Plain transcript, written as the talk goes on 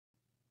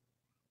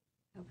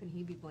How can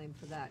he be blamed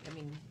for that? I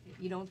mean,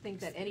 you don't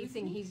think that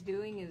anything he's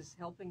doing is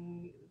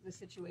helping the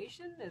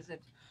situation?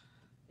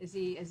 Is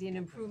he an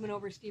improvement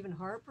over Stephen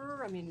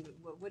Harper? I mean,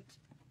 what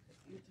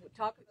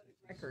talk about his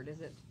record?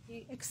 Is it?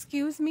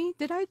 Excuse me,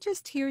 did I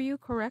just hear you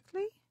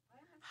correctly?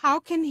 How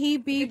can he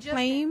be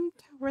blamed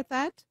for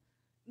that?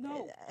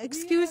 No.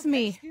 Excuse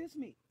me. Excuse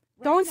me.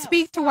 Right Don't now,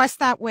 speak to us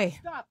that way.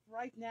 Stop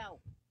right now.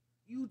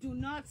 You do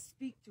not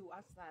speak to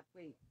us that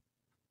way.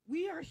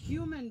 We are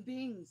human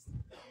beings.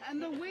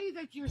 And the way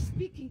that you're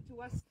speaking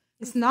to us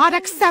is not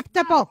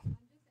acceptable.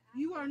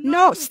 You are not.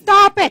 No,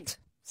 stop it.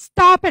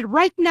 Stop it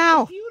right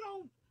now.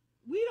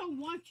 We don't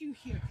want you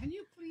here. Can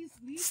you please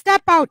leave?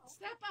 Step out.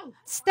 Step out.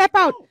 Step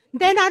out. No.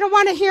 Then I don't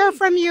want to hear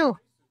from you.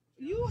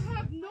 You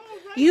have no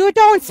right. You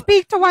don't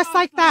speak to us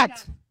like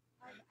that.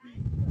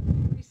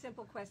 Very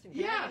simple question.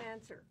 Can I have an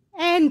answer?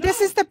 And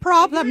this is the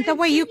problem, the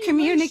way you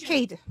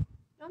communicate.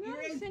 I'm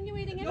not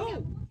insinuating anything.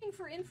 I'm looking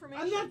for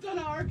information. I'm not going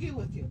to argue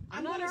with you.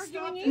 I'm not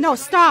arguing either. No,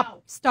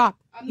 stop. Stop.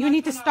 You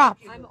need to stop.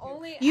 I'm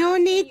only You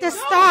need to you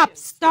stop.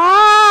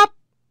 Stop.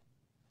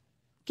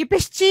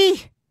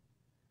 Kipishi.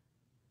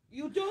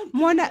 You don't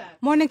do that.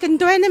 Mona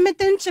kanduene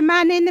mitin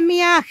chamane na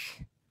miyak.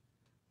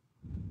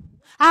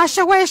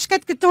 Asha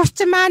weshkat kitush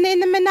chamane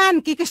na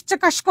minan.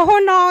 Kikishchakash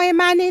kohono e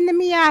mane na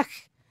miyak.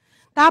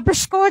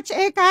 Tabrishkoch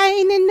e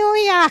kain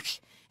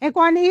inuyak.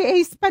 Ekwan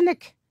e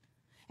ispanik.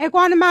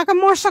 Ekwan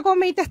magamosha go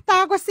me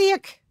tahtago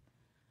siyak.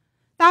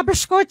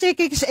 Tabrishkoch e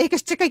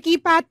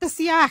kikishchakakipat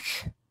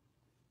siyak.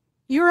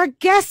 You're a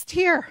guest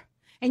here.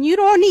 And you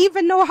don't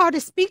even know how to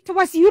speak to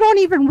us. You don't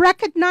even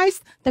recognize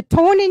the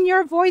tone in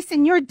your voice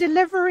and your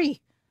delivery.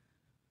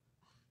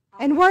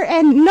 And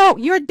no,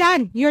 you're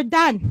done. You're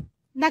done.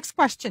 Next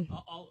question.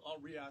 I'll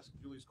re-ask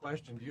Julie's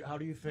question. How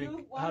do you think?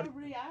 You want to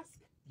re-ask?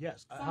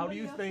 Yes. How do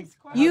you think?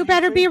 You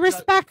better be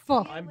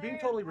respectful. I'm being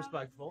totally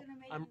respectful.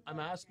 I'm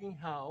asking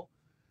how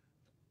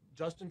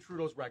Justin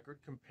Trudeau's record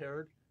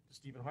compared to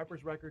Stephen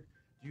Harper's record.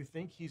 Do you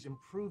think he's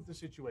improved the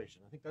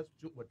situation? I think that's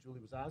what Julie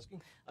was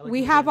asking.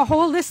 We have a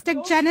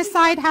holistic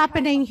genocide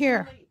happening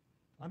here.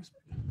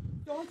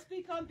 Don't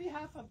speak on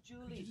behalf of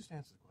Julie. Could you just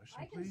answer the question,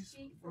 I can please?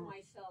 speak for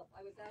myself.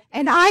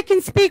 And I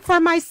can speak for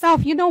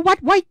myself. You know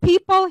what, white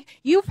people?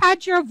 You've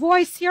had your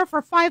voice here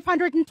for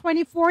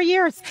 524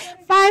 years.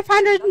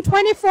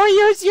 524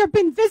 years you've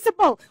been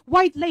visible,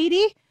 white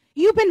lady.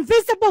 You've been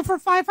visible for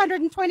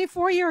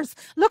 524 years.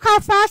 Look how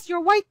fast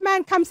your white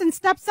man comes and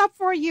steps up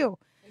for you.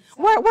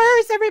 Where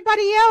is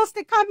everybody else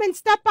to come and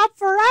step up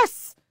for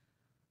us?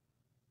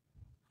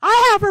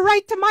 I have a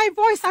right to my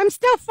voice. I'm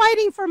still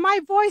fighting for my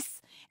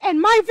voice and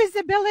my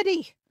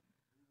visibility.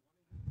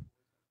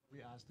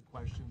 We asked the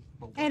question.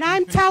 And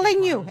I'm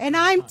telling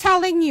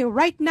you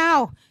right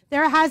now,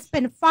 there has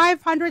been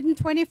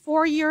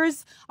 524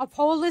 years of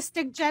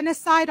holistic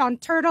genocide on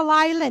Turtle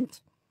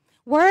Island.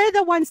 We're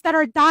the ones that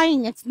are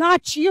dying. It's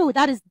not you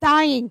that is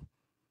dying.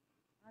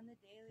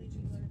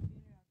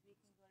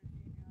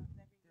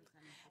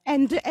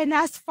 And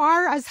as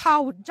far as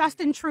how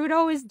Justin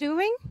Trudeau is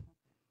doing,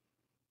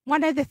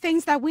 one of the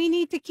things that we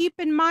need to keep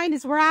in mind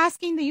is we're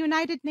asking the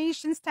United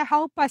Nations to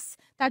help us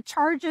that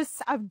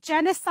charges of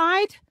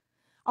genocide,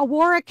 a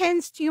war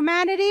against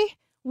humanity,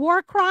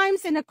 war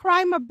crimes, and a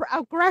crime of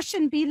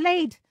aggression be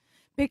laid,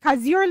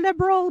 because your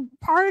Liberal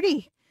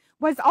Party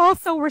was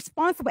also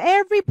responsible.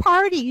 Every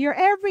party,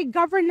 every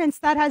governance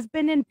that has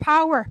been in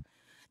power,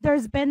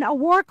 there's been a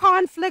war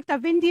conflict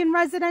of Indian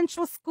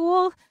Residential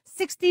School,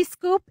 60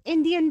 Scoop,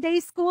 Indian Day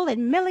School,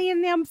 and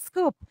Millennium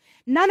Scoop.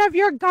 None of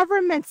your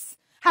governments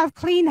have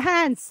clean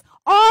hands.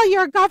 All of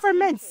your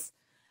governments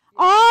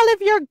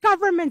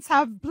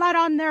have blood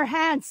on their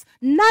hands.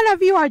 None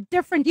of you are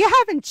different. You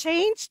haven't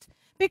changed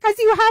because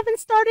you haven't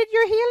started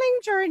your healing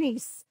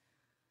journeys.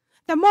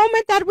 The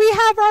moment that we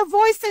have our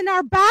voice and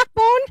our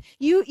backbone,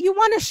 you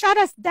want to shut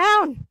us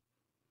down.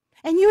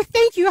 And you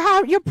think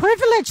you're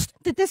privileged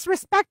to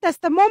disrespect us.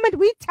 The moment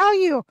we tell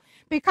you,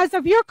 because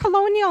of your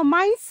colonial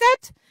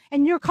mindset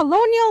and your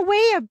colonial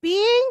way of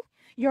being,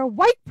 your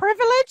white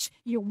privilege,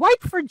 your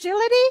white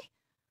fragility,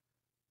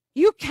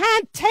 you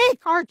can't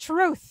take our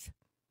truth.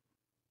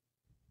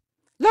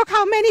 Look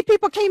how many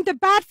people came to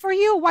bat for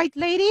you, white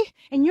lady,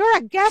 and you're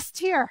a guest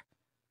here.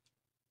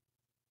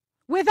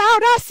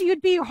 Without us,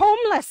 you'd be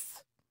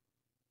homeless.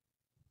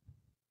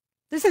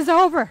 This is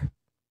over.